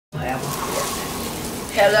Hello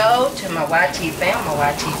to my YT fam,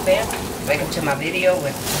 welcome to my video,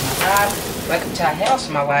 welcome to my live, welcome to our house,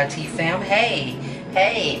 my YT fam. Hey,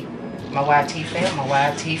 my YT fam,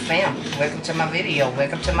 welcome to my video,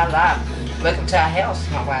 welcome to my live, welcome to our house,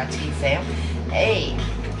 my YT fam. Hey,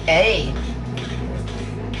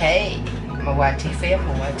 my YT fam,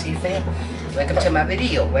 welcome to my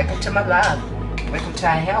video, welcome to my live, welcome to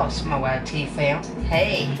our house, my YT fam.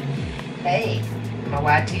 Hey,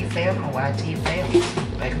 my YT fam,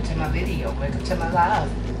 welcome to my video, welcome to my live,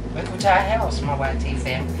 welcome to our house, my YT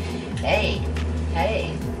fam. Hey,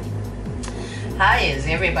 how is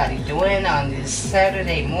everybody doing on this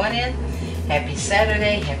Saturday morning? Happy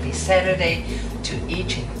Saturday to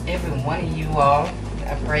each and every one of you all.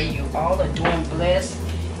 I pray you all are doing blessed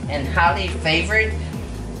and highly favored.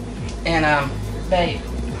 And babe,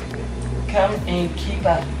 come and keep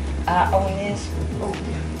an eye on this. Ooh.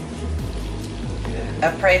 I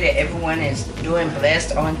pray that everyone is doing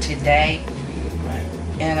blessed on today,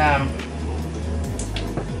 and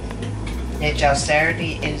that y'all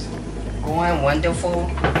Saturday is going wonderful.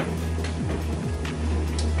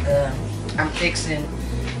 I'm fixing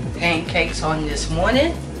pancakes on this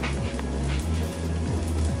morning.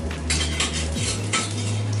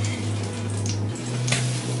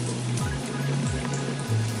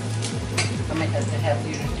 I'm gonna have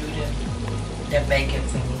you to do the bacon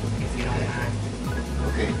for me if you don't mind.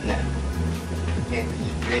 Okay, now, get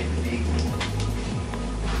this red big.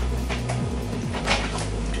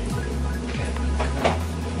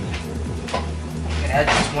 Okay, I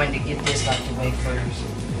just wanted to get this out the way first.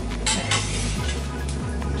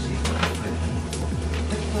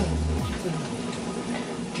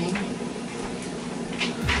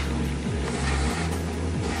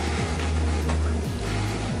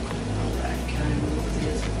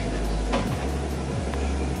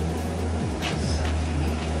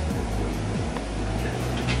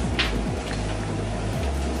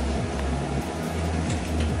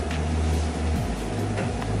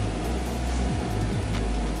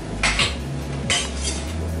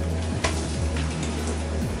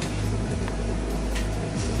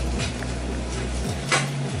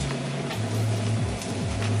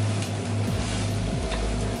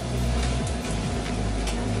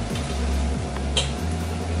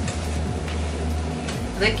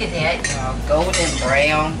 Look at that, y'all. Golden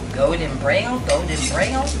brown.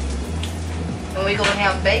 And we're gonna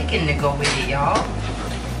have bacon to go with it, y'all.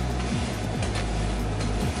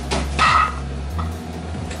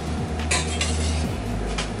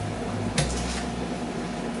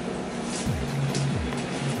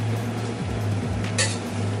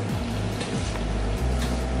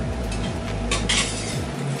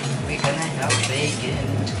 We're gonna have bacon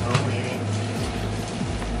to go with it.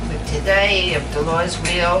 Today, if the Lord's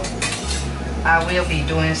will, I will be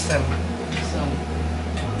doing some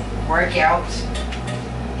workouts.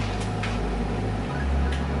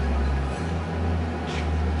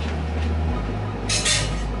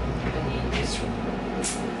 I need this one.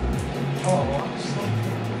 Oh,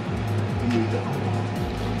 You need the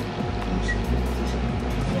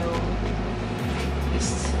no. It's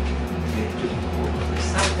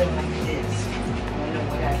something like this. I don't know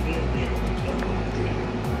what I feel with it.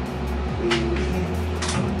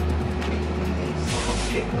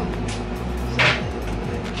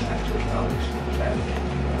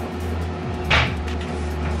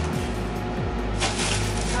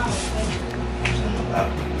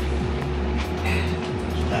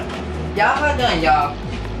 Y'all are done, y'all.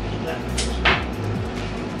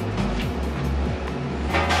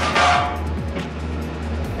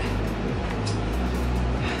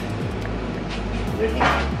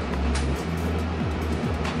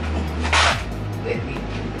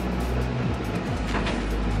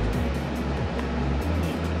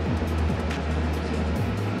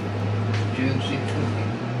 juicy cookie.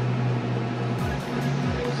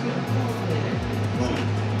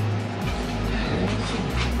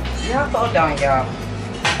 Y'all hold on, y'all.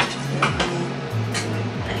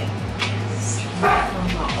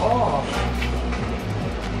 Oh,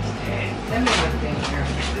 let me look in here.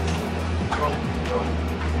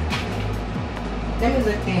 Let me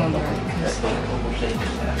look in here.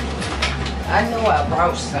 I know I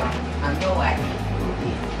brought some. I know I did.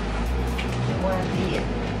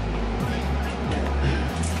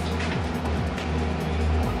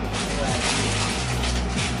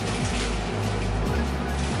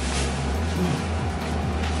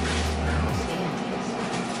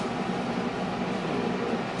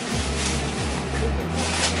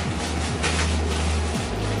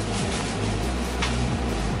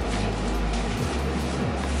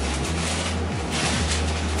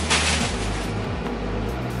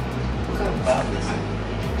 about this.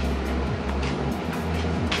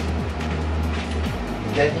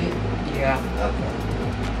 Is that it? Yeah. Okay.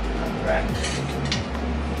 Alright.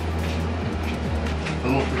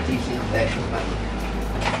 I'm gonna put these in the back of my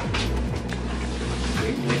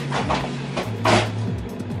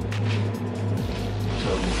so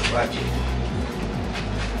watch it.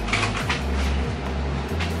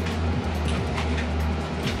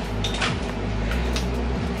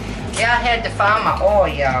 Yeah, I had to find my oil,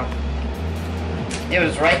 y'all. It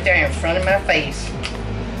was right there in front of my face.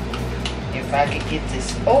 If I could get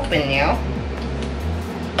this open now.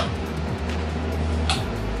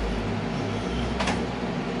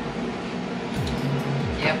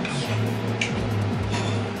 Yep.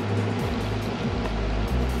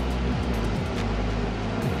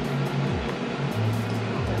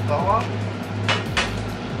 Ball.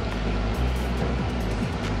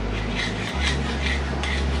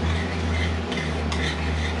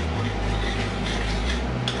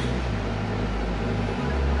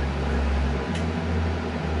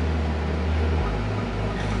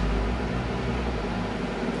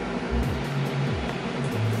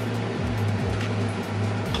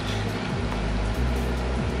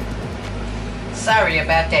 Sorry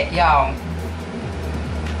about that, y'all.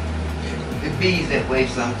 It bees that way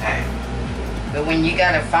sometimes. But when you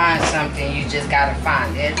gotta find something, you just gotta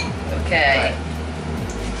find it. Okay. Right.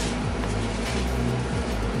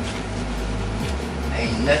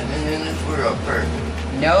 Ain't nothing in this world perfect.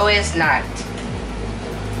 No, it's not.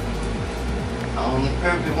 The only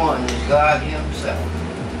perfect one is God Himself.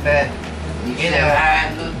 But You You know, know. high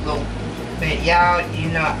and look low. But y'all, you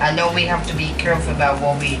know, I know we have to be careful about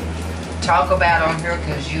what we talk about on here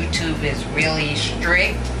because YouTube is really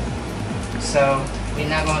strict. So we're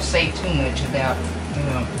not gonna say too much about, you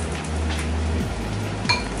know,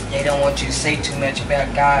 they don't want you to say too much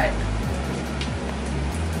about God.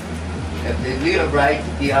 If they live right,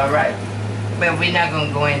 be alright. But we're not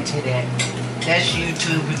gonna go into that. That's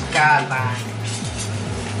YouTube's guideline.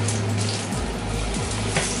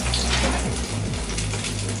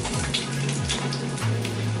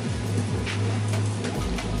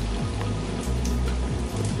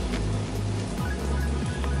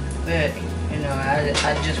 But, you know,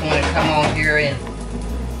 I just want to come on here and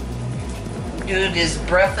do this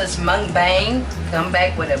breakfast mukbang. Come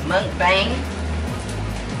back with a mukbang.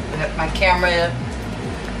 But my camera,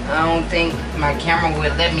 I don't think my camera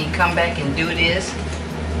would let me come back and do this.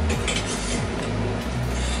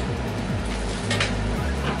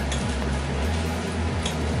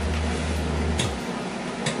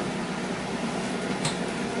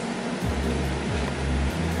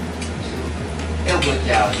 That's what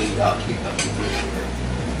y'all do, y'all keep up with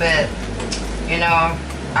this. But, you know,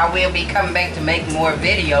 I will be coming back to make more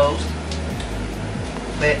videos.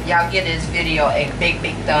 But y'all give this video a big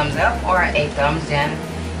thumbs up or a thumbs down.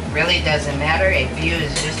 Really doesn't matter. A view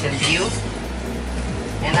is just a view.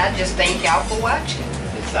 And I just thank y'all for watching.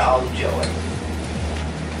 It's all joy.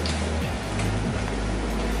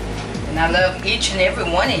 And I love each and every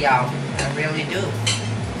one of y'all. I really do.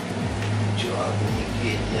 Joy when you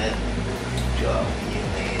get up. Joy when you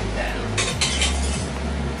lay it down.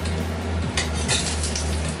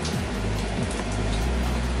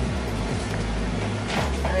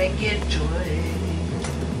 I get joy.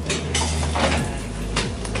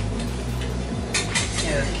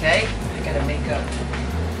 Okay, I gotta make up.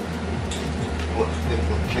 What's the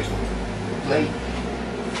plate?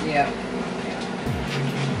 Yeah.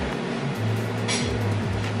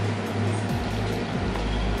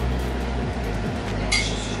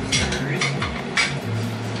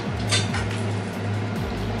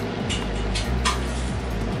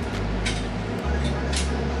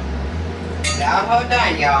 Now hold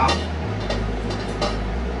on, y'all.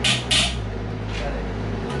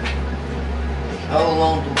 Hold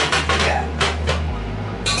on to what you got.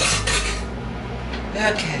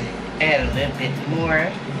 Okay, add a little bit more.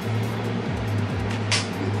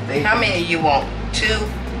 They- How many you want? 2?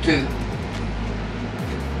 2.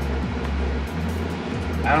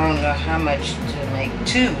 I don't know how much to make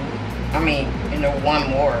 2. I mean, you know, 1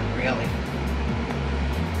 more, really.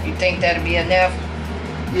 You think that'll be enough?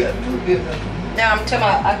 Yeah, 2 be enough. No, I'm talking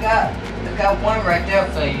about, I got 1 right there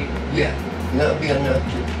for you. Yeah, that'll be enough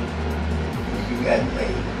too. You got it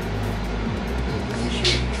made. You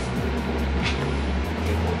should.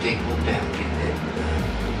 It won't take no time to get that done.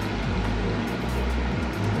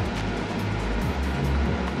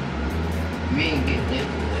 We ain't getting this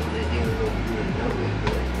unless they didn't go through it, no way,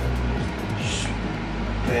 but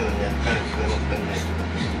family that kind of come up in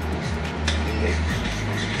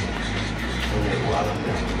that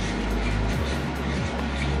watermelon.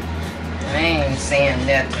 I ain't saying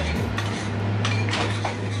nothing.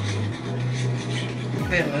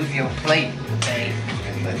 better move your plate, babe.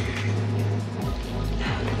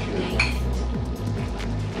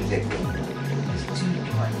 Is that good? It's too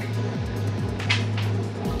dark.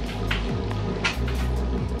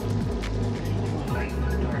 Like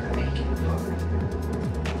dark baking powder.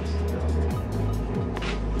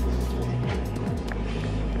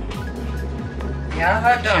 Y'all,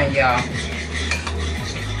 how done, y'all?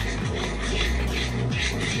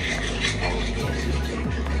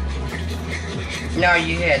 No,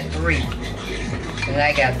 you had 3. And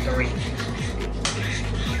I got 3.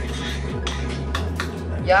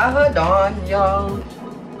 Y'all, hold on, y'all.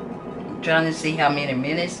 Trying to see how many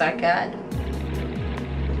minutes I got.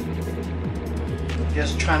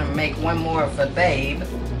 Just trying to make one more for Babe.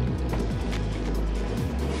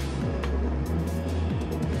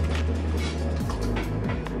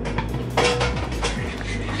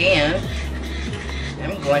 Then,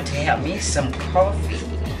 I'm going to have me some coffee.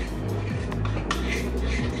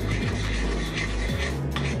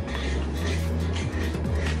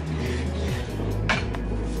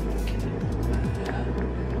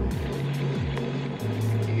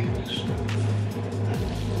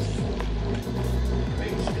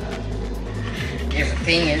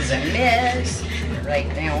 Everything is a mess right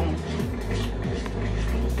now.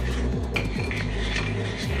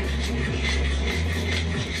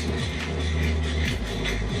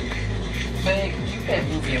 Babe, you better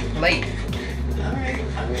move your plate. Alright,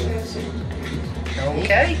 I mean, that's it.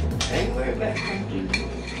 Okay. I ain't worried about it.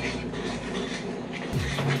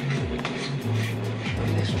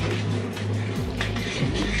 This way.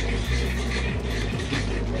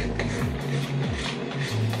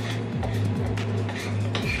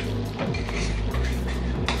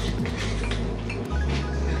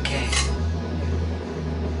 Okay.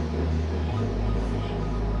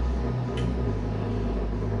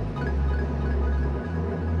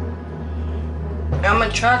 I'm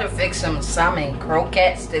gonna try to fix some salmon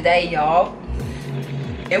croquettes today, y'all.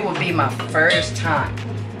 It will be my first time.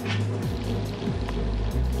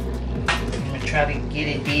 I'm gonna try to get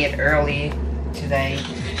it did early today.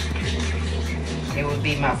 It will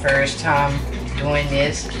be my first time doing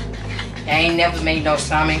this. I ain't never made no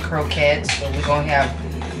salmon croquettes, so we're gonna have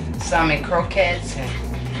salmon croquettes and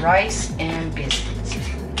rice and biscuits.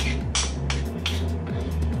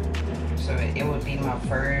 So it would be my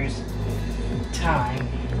first time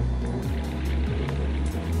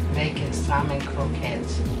making salmon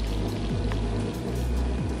croquettes.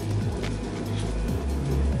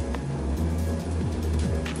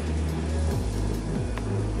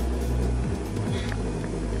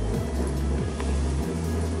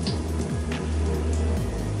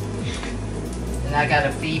 And I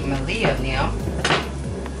gotta feed Malia now.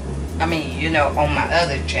 I mean, you know, on my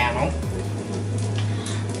other channel.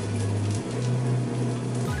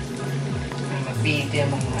 Feed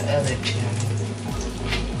them on my other channel,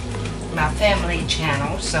 my family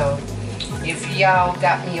channel. So if y'all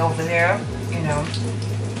got me over there, you know,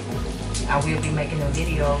 I will be making a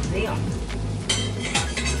video of them.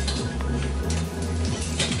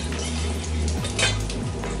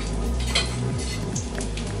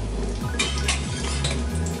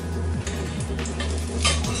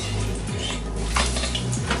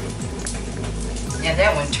 Yeah,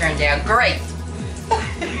 that one turned out great.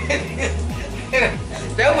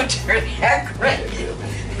 That one turned out great.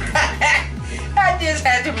 I just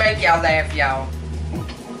had to make y'all laugh, y'all.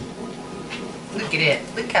 Look at it.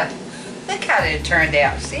 Look how it turned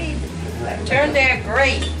out. See? It turned out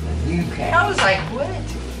great. I was like,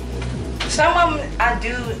 what? Some of them I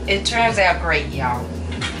do, it turns out great, y'all.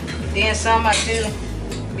 Then some I do,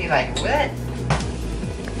 be like, what?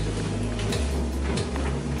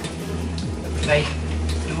 Like,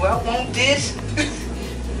 do I want this?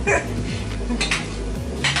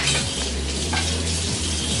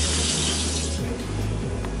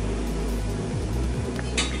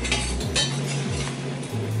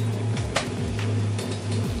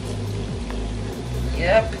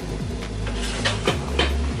 Yep.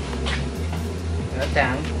 We're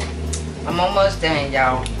done. I'm almost done,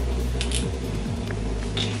 y'all.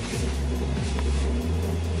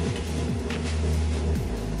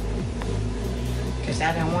 Because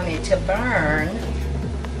I don't want it to burn.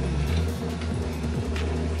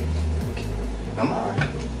 I'm alright.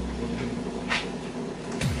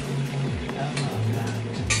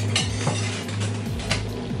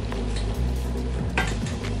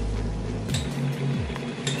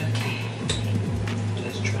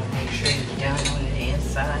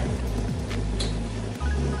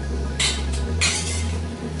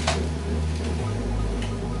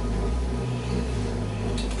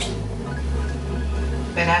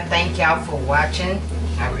 But I thank y'all for watching.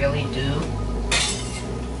 I really do.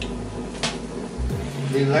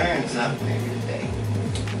 We learn something every day.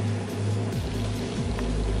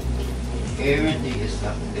 Every day is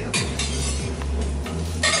something different.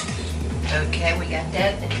 Okay, we got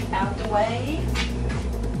that out the way.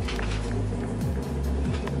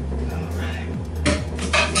 Alright.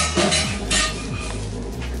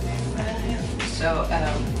 So,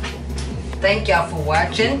 thank y'all for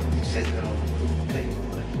watching. Set it on the table.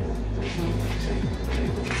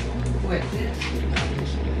 What's this?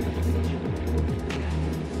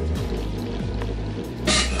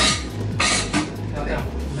 Okay,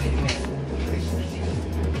 wait a minute.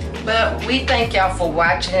 But we thank y'all for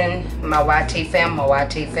watching my YT fam,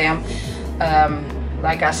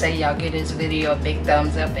 like I say, y'all give this video a big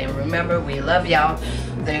thumbs up, and remember, we love y'all.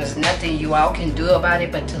 There's nothing you all can do about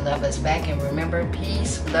it but to love us back. And remember,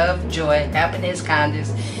 peace, love, joy, happiness,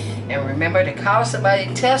 kindness. And remember to call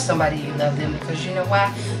somebody, tell somebody you love them, because you know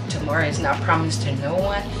why? Tomorrow is not promised to no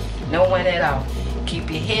one at all.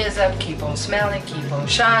 Keep your heads up, keep on smiling, keep on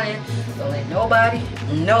shining. Don't let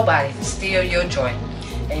nobody steal your joy.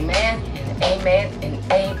 Amen and amen and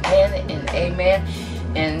amen and amen.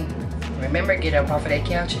 And remember, get up off of that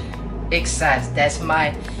couch, exercise. That's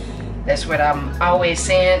what I'm always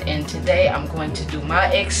saying. And today I'm going to do my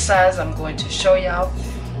exercise. I'm going to show y'all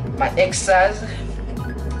my exercise.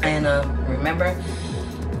 And remember,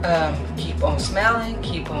 keep on smiling,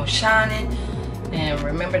 keep on shining. And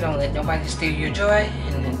remember, don't let nobody steal your joy.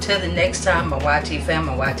 And until the next time, my YT fam.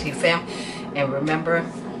 And remember,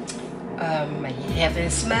 may heaven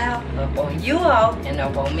smile up on you all and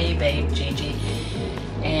up on me, babe, Gigi.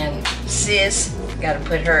 And sis, got to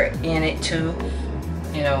put her in it too.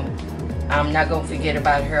 You know, I'm not going to forget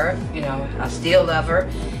about her. You know, I still love her.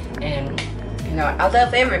 And, you know, I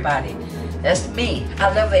love everybody. That's me.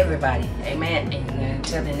 I love everybody. Amen. And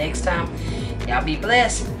until the next time, y'all be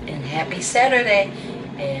blessed. And happy Saturday.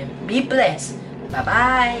 And be blessed.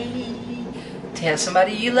 Bye-bye. Tell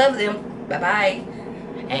somebody you love them. Bye-bye.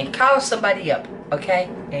 And call somebody up. Okay?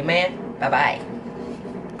 Amen. Bye-bye.